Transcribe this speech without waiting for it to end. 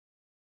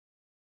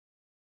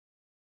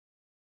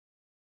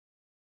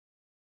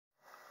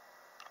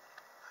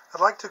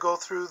I'd like to go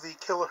through the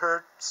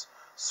kilohertz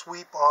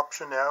sweep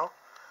option now.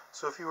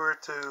 So if you were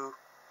to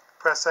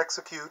press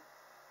execute,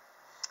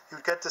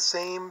 you'd get the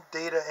same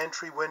data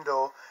entry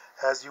window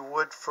as you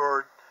would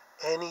for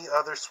any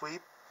other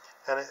sweep.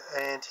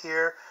 And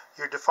here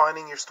you're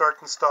defining your start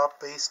and stop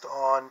based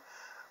on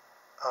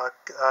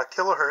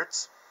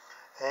kilohertz.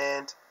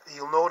 And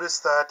you'll notice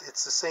that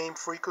it's the same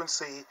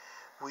frequency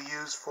we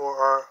used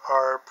for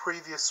our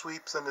previous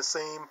sweeps and the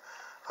same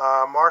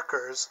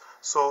markers,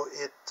 so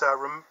it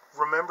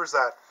remembers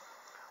that.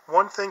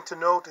 One thing to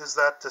note is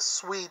that the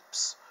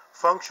sweeps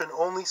function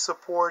only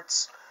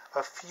supports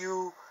a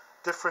few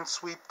different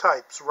sweep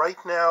types. Right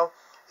now,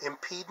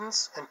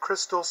 impedance and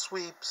crystal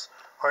sweeps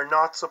are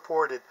not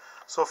supported.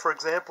 So for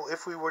example,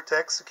 if we were to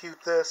execute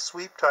this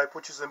sweep type,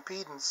 which is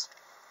impedance,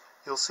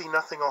 you'll see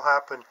nothing will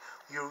happen.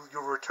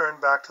 You'll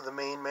return back to the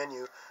main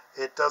menu.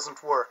 It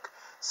doesn't work.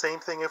 Same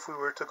thing if we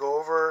were to go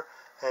over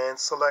and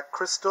select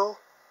crystal.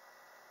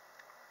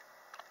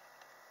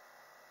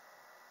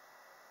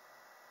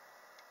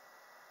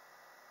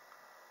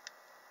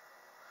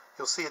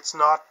 You'll see it's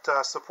not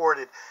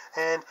supported.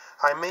 And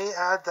I may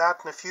add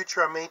that in the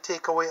future. I may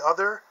take away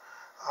other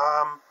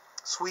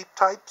sweep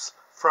types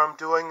from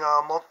doing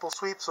multiple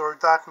sweeps, or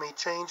that may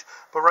change.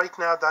 But right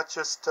now, that's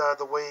just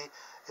the way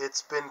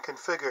it's been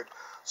configured.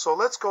 So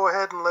let's go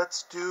ahead and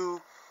let's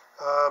do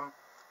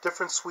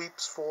different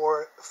sweeps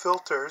for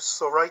filters.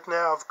 So right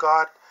now I've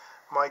got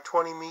my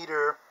 20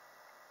 meter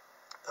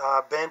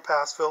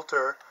bandpass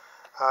filter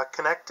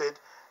connected,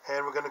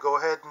 and we're going to go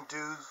ahead and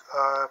do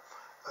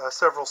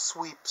several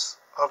sweeps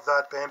of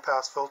that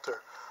bandpass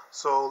filter.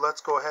 So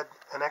let's go ahead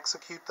and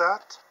execute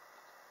that.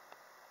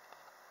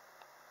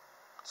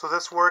 So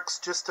this works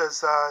just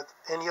as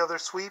any other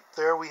sweep.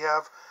 There we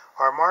have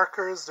our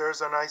markers.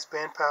 There's a nice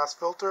bandpass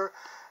filter,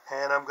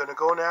 and I'm going to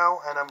go now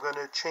and I'm going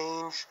to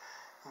change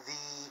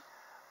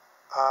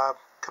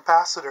the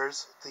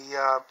capacitors,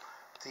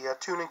 the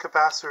tuning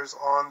capacitors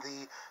on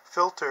the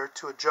filter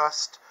to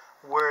adjust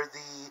where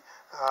the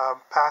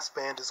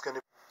passband is going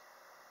to be.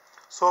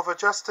 So I've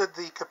adjusted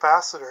the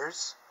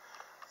capacitors,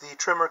 the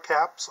trimmer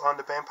caps on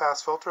the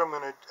bandpass filter. I'm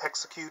going to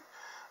execute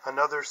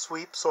another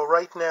sweep. So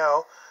right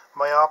now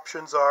my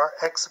options are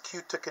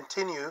execute to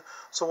continue.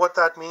 So what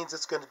that means,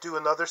 it's going to do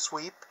another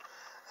sweep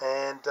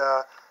and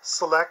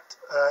select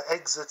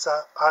exits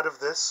out of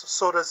this.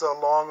 So does a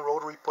long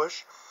rotary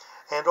push.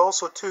 And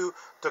also too,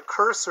 the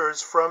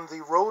cursors from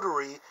the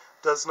rotary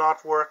does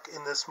not work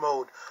in this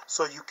mode.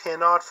 So you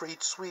cannot, for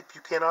each sweep,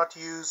 you cannot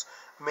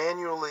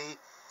manually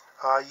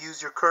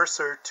use your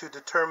cursor to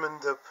determine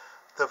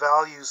the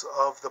values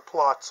of the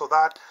plot. So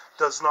that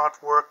does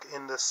not work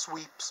in the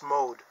sweeps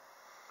mode.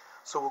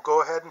 So we'll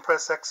go ahead and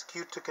press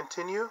execute to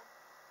continue.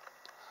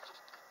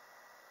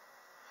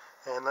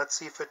 And let's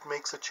see if it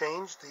makes a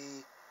change,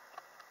 the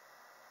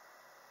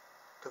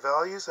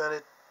values, and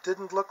it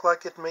didn't look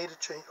like it made a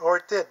change, or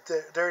it did.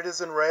 There it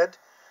is in red.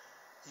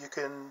 You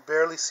can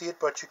barely see it,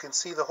 but you can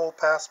see the whole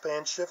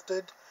passband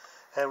shifted,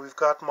 and we've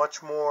got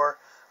much more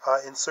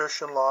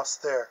insertion loss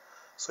there.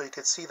 So you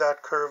can see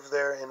that curve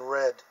there in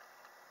red.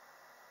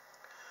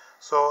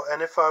 So,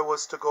 and if I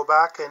was to go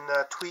back and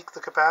tweak the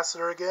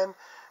capacitor again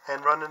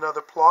and run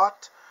another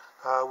plot,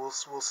 we'll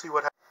see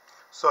what happens.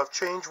 So I've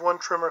changed one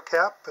trimmer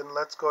cap, and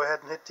let's go ahead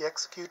and hit the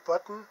execute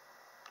button.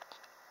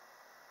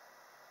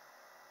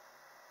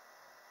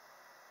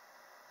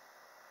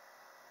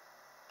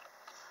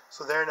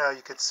 So there, now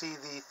you can see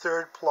the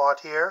third plot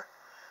here.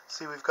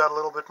 See, we've got a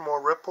little bit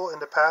more ripple in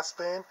the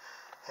passband,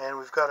 and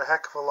we've got a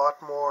heck of a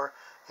lot more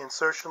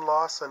insertion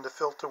loss, and the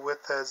filter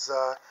width has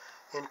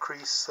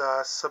increased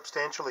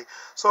substantially.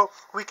 So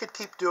we could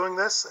keep doing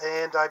this,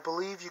 and I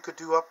believe you could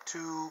do up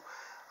to,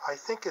 I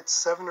think it's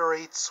 7 or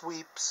 8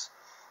 sweeps,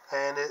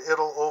 and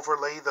it'll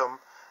overlay them,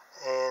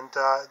 and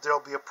there'll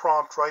be a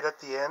prompt right at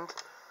the end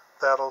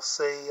that'll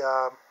say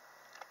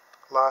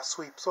last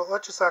sweep. So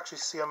let's just actually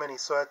see how many.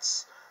 So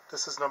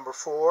this is number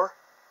 4.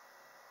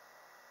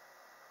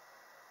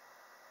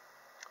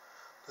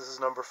 This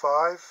is number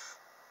 5.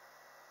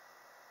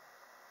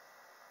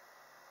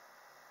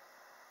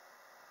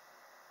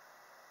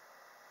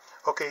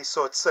 Okay,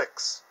 so it's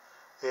 6.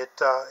 It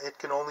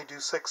can only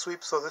do 6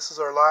 sweeps. So this is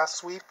our last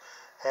sweep,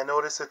 and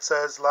notice it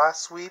says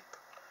last sweep.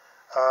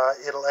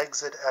 It'll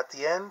exit at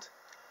the end.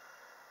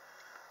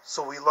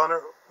 So we run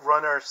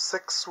our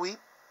 6th sweep.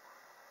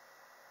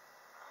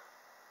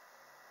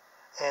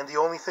 And the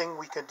only thing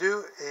we can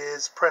do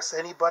is press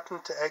any button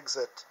to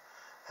exit.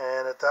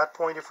 And at that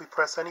point, if we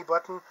press any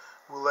button,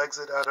 we'll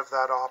exit out of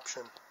that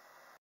option.